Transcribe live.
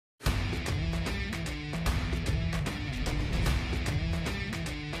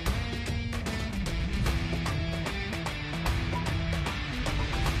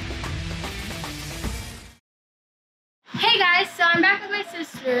Hey guys, so I'm back with my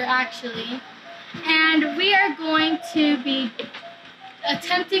sister actually, and we are going to be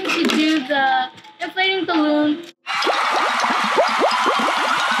attempting to do the inflating balloon.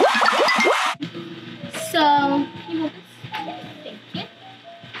 So, can you hold this? Thank you.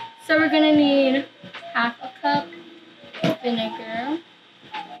 So we're gonna need half a cup of vinegar.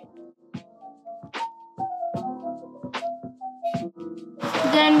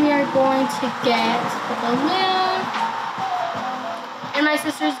 Then we are going to get the balloon, and my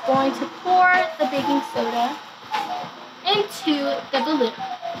sister's going to pour the baking soda into the balloon.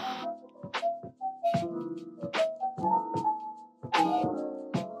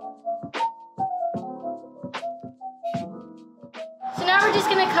 So now we're just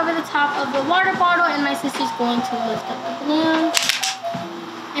going to cover the top of the water bottle, and my sister's going to lift up the balloon.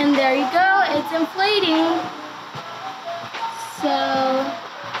 And there you go, it's inflating. So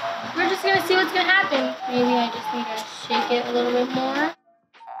we're just going to see what's going to happen. Maybe I just need to shake it a little bit more.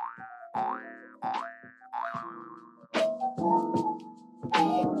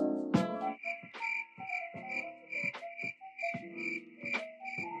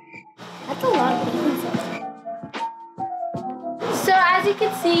 That's a lot of baking soda. So as you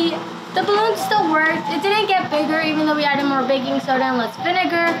can see, the balloon still worked. It didn't get bigger even though we added more baking soda and less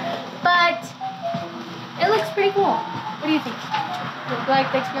vinegar, but it looks pretty cool. What do you think? Do you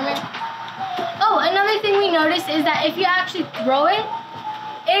like the experiment? Oh, another thing we noticed is that if you actually throw it,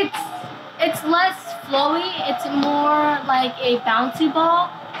 it's less flowy. It's more like a bouncy ball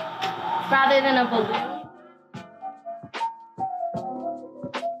rather than a balloon.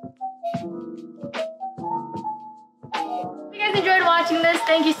 If you guys enjoyed watching this,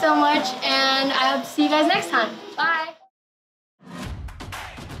 thank you so much, and I hope to see you guys next time. Bye!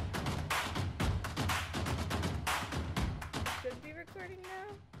 Should be recording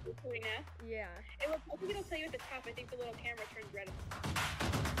now? Recording now? Yeah. I think it'll tell you at the top. I think the little camera turns red.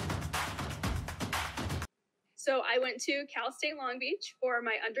 So I went to Cal State Long Beach for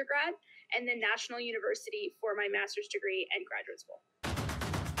my undergrad and then National University for my master's degree and graduate school.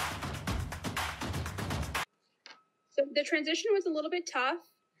 So the transition was a little bit tough.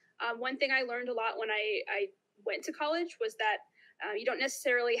 One thing I learned a lot when I went to college was that you don't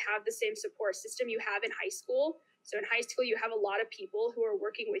necessarily have the same support system you have in high school. So in high school, you have a lot of people who are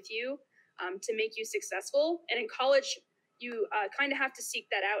working with you to make you successful. And in college, you kind of have to seek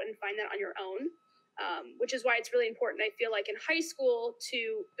that out and find that on your own, which is why it's really important, I feel like, in high school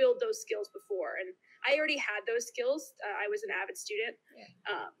to build those skills before. And I already had those skills. I was an AVID student,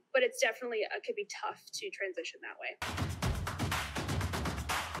 but it's definitely could be tough to transition that way.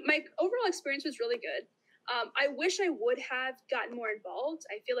 My overall experience was really good. I wish I would have gotten more involved.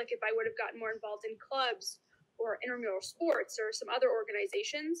 I feel like if I would have gotten more involved in clubs or intramural sports or some other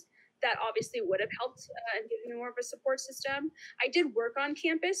organizations, that obviously would have helped and given me more of a support system. I did work on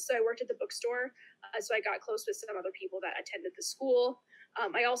campus, so I worked at the bookstore, so I got close with some other people that attended the school.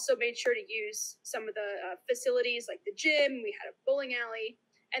 I also made sure to use some of the facilities like the gym, we had a bowling alley,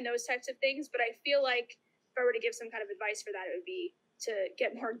 and those types of things. But I feel like if I were to give some kind of advice for that, it would be to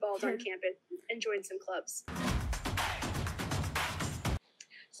get more involved on campus and join some clubs.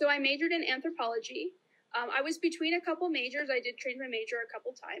 So I majored in anthropology. I was between a couple majors. I did change my major a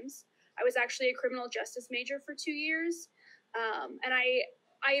couple times. I was actually a criminal justice major for 2 years. And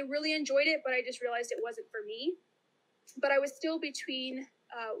I really enjoyed it, but I just realized it wasn't for me. But I was still between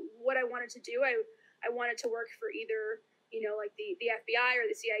what I wanted to do. I wanted to work for either, like the FBI or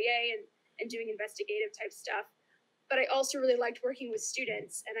the CIA and doing investigative type stuff. But I also really liked working with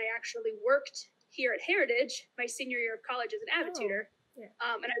students. And I actually worked here at Heritage my senior year of college as an AVID tutor. Yeah.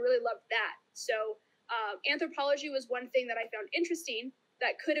 And I really loved that. So anthropology was one thing that I found interesting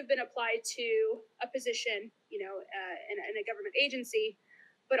that could have been applied to a position, in a government agency.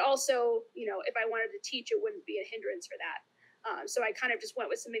 But also, if I wanted to teach, it wouldn't be a hindrance for that. So I kind of just went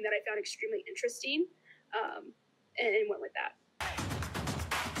with something that I found extremely interesting and went with that.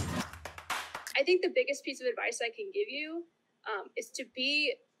 I think the biggest piece of advice I can give you is to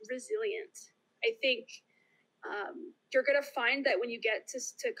be resilient. I think you're going to find that when you get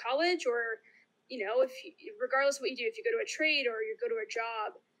to college or, regardless of what you do, if you go to a trade or you go to a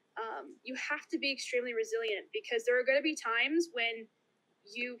job, you have to be extremely resilient because there are going to be times when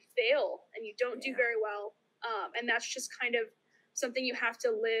you fail and you don't do very well. And that's just kind of something you have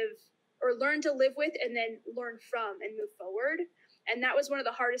to live or learn to live with and then learn from and move forward. And that was one of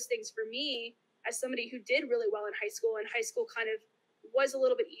the hardest things for me as somebody who did really well in high school, and high school kind of was a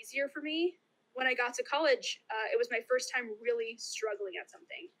little bit easier for me. When I got to college, it was my first time really struggling at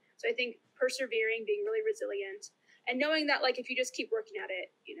something. So I think persevering, being really resilient, and knowing that, like, if you just keep working at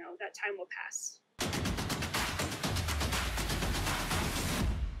it, that time will pass.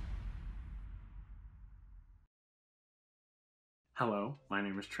 Hello, my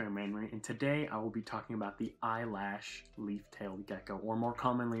name is Trey, and today I will be talking about the eyelash leaf-tailed gecko, or more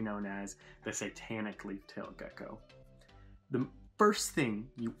commonly known as the Satanic leaf-tailed gecko. The first thing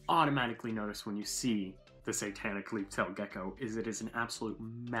you automatically notice when you see the Satanic leaf-tailed gecko is it is an absolute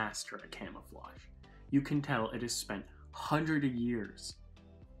master at camouflage. You can tell it has spent hundreds of years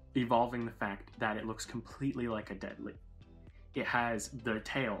evolving the fact that it looks completely like a dead leaf. It has the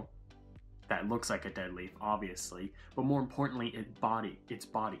tail that looks like a dead leaf, obviously, but more importantly, its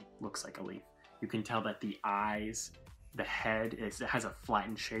body looks like a leaf. You can tell that the eyes, the head, it has a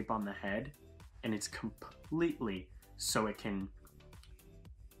flattened shape on the head, and it's completely so it can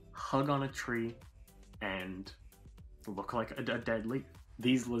hug on a tree and look like a dead leaf.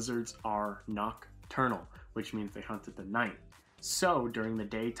 These lizards are nocturnal, which means they hunt at the night. So during the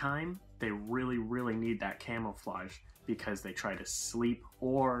daytime, they really need that camouflage because they try to sleep,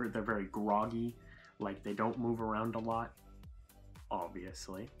 or they're very groggy, like they don't move around a lot,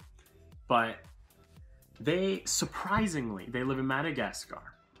 obviously. But they, surprisingly, they live in Madagascar.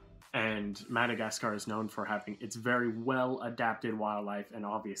 And Madagascar is known for having its very well adapted wildlife, and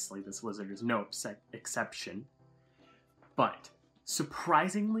obviously this lizard is no exception. But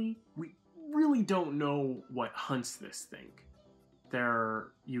surprisingly, we really don't know what hunts this thing.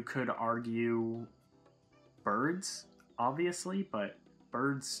 You could argue birds, obviously, but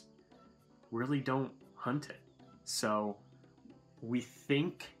birds really don't hunt it. So we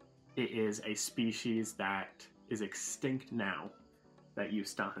think it is a species that is extinct now that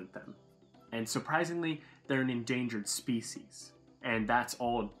used to hunt them. And surprisingly, they're an endangered species. And that's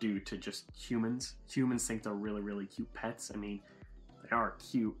all due to just humans. Humans think they're really cute pets. I mean, they are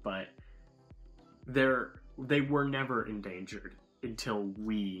cute, but they were never endangered until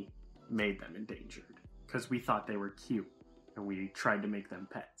we made them endangered, because we thought they were cute and we tried to make them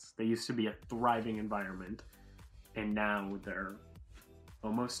pets. They used to be a thriving environment, and now they're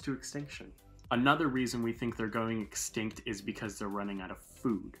almost to extinction. Another reason we think they're going extinct is because they're running out of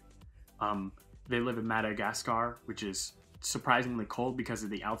food. They live in Madagascar, which is surprisingly cold because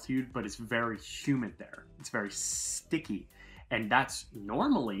of the altitude, but it's very humid there. It's very sticky. And that's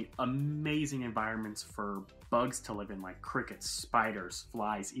normally amazing environments for bugs to live in, like crickets, spiders,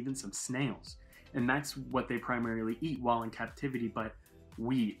 flies, even some snails. And that's what they primarily eat while in captivity, but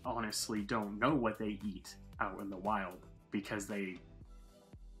we honestly don't know what they eat out in the wild because they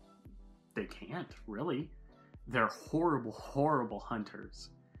can't, really. They're horrible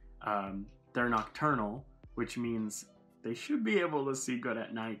hunters. They're nocturnal, which means they should be able to see good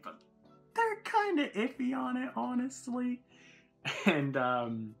at night, but they're kind of iffy on it, honestly. And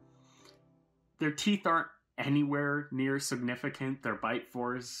their teeth aren't anywhere near significant. Their bite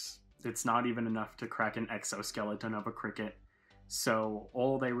force, it's not even enough to crack an exoskeleton of a cricket. So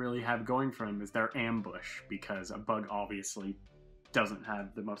all they really have going for them is their ambush, because a bug obviously doesn't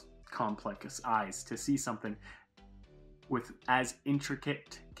have the most complex eyes to see something with as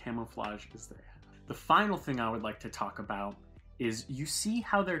intricate camouflage as they have. The final thing I would like to talk about is, you see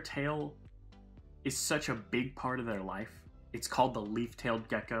how their tail is such a big part of their life? It's called the leaf-tailed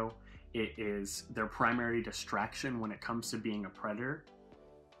gecko. It is their primary distraction when it comes to being a predator.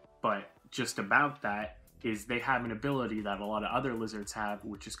 But just about that is they have an ability that a lot of other lizards have,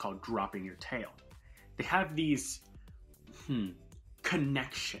 which is called dropping your tail. They have these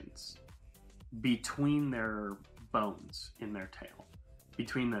connections between their bones in their tail,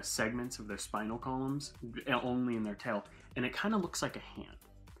 between the segments of their spinal columns, only in their tail, and it kind of looks like a hand.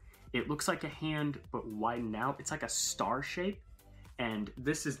 It looks like a hand, but widened out. It's like a star shape, and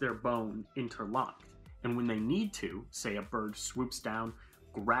this is their bone interlocked. And when they need to, say a bird swoops down,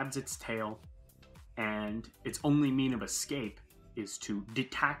 grabs its tail, and its only mean of escape is to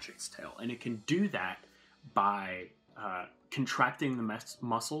detach its tail. And it can do that by contracting the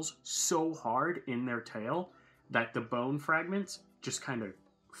muscles so hard in their tail that the bone fragments just kind of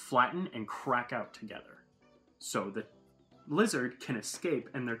flatten and crack out together. So the lizard can escape,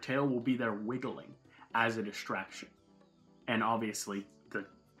 and their tail will be there wiggling as a distraction. And obviously, the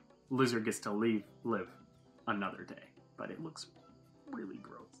lizard gets to live another day. But it looks really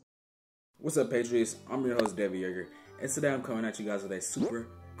gross. What's up, Patriots? I'm your host, Debbie Yeager, and today I'm coming at you guys with a super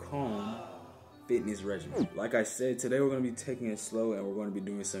calm fitness regimen. Like I said, today we're going to be taking it slow, and we're going to be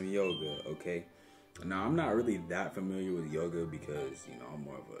doing some yoga, okay? Now, I'm not really that familiar with yoga because, you know, I'm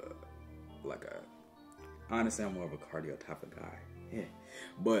more of honestly, I'm more of a cardio type of guy. Yeah.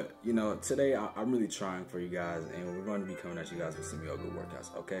 But, you know, today I'm really trying for you guys, and we're going to be coming at you guys with some yoga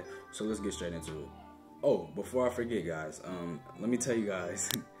workouts, okay? So let's get straight into it. Oh, before I forget, guys, let me tell you guys,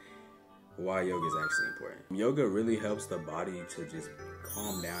 why yoga is actually important. Yoga really helps the body to just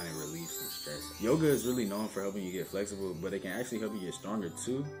calm down and relieve some stress. Yoga is really known for helping you get flexible, but it can actually help you get stronger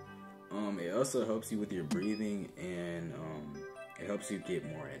too. It also helps you with your breathing, and it helps you get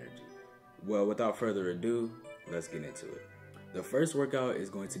more energy. Well, without further ado, let's get into it. The first workout is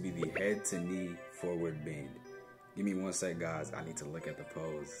going to be the head to knee forward bend. Give me 1 sec, guys. I need to look at the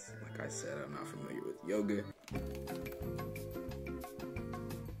pose. Like I said, I'm not familiar with yoga.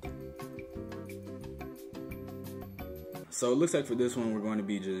 So it looks like for this one, we're going to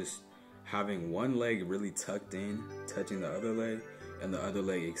be just having one leg really tucked in, touching the other leg, and the other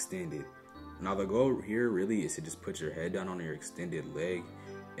leg extended. Now the goal here really is to just put your head down on your extended leg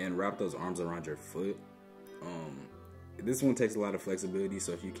and wrap those arms around your foot. This one takes a lot of flexibility,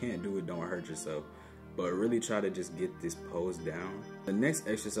 so if you can't do it, don't hurt yourself. But really try to just get this pose down. The next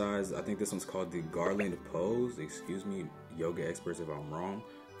exercise, I think this one's called the garland pose. Excuse me, yoga experts, if I'm wrong.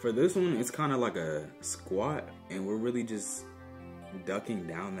 For this one, it's kind of like a squat, and we're really just ducking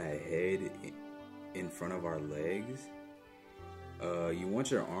down that head in front of our legs. You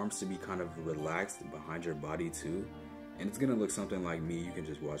want your arms to be kind of relaxed behind your body too, and it's gonna look something like me. You can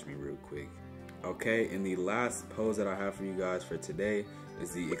just watch me real quick. Okay, and the last pose that I have for you guys for today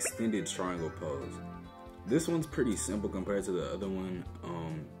is the extended triangle pose. This one's pretty simple compared to the other one.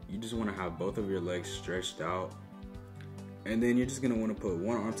 You just want to have both of your legs stretched out, and then you're just gonna want to put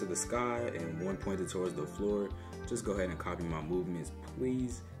one arm to the sky and one pointed towards the floor. Just go ahead and copy my movements,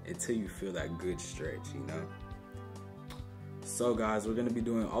 please, until you feel that good stretch, you know? So guys, we're gonna be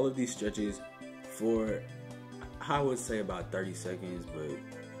doing all of these stretches for, I would say, about 30 seconds, but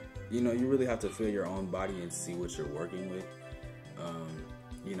you know, you really have to feel your own body and see what you're working with.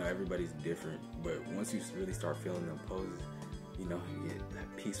 You know, everybody's different, but once you really start feeling them poses, you know, you get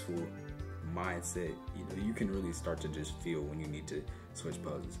that peaceful mindset. You know, you can really start to just feel when you need to switch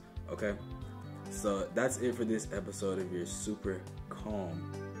poses. Okay, so that's it for this episode of your super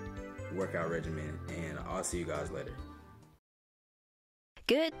calm workout regimen, and I'll see you guys later.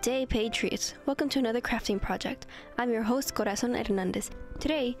 Good day, Patriots! Welcome to another crafting project. I'm your host, Corazon Hernandez.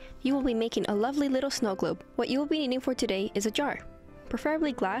 Today, you will be making a lovely little snow globe. What you will be needing for today is a jar,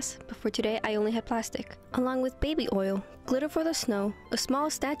 preferably glass, but for today I only have plastic, along with baby oil, glitter for the snow, a small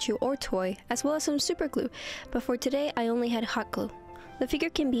statue or toy, as well as some super glue, but for today I only had hot glue. The figure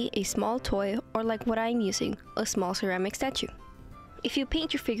can be a small toy, or like what I'm using, a small ceramic statue. If you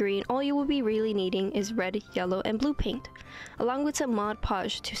paint your figurine, all you will be really needing is red, yellow, and blue paint, along with some Mod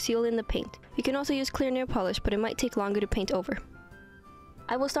Podge to seal in the paint. You can also use clear nail polish, but it might take longer to paint over.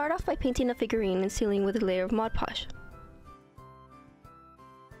 I will start off by painting the figurine and sealing with a layer of Mod Podge.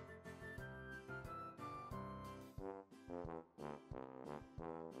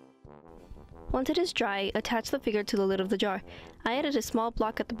 Once it is dry, attach the figure to the lid of the jar. I added a small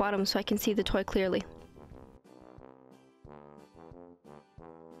block at the bottom so I can see the toy clearly.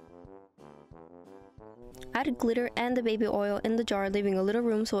 Add glitter and the baby oil in the jar, leaving a little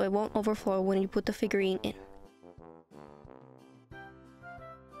room so it won't overflow when you put the figurine in.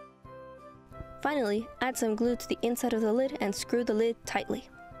 Finally, add some glue to the inside of the lid and screw the lid tightly.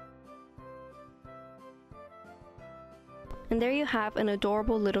 And there you have an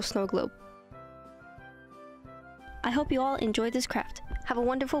adorable little snow globe. I hope you all enjoyed this craft. Have a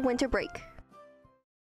wonderful winter break!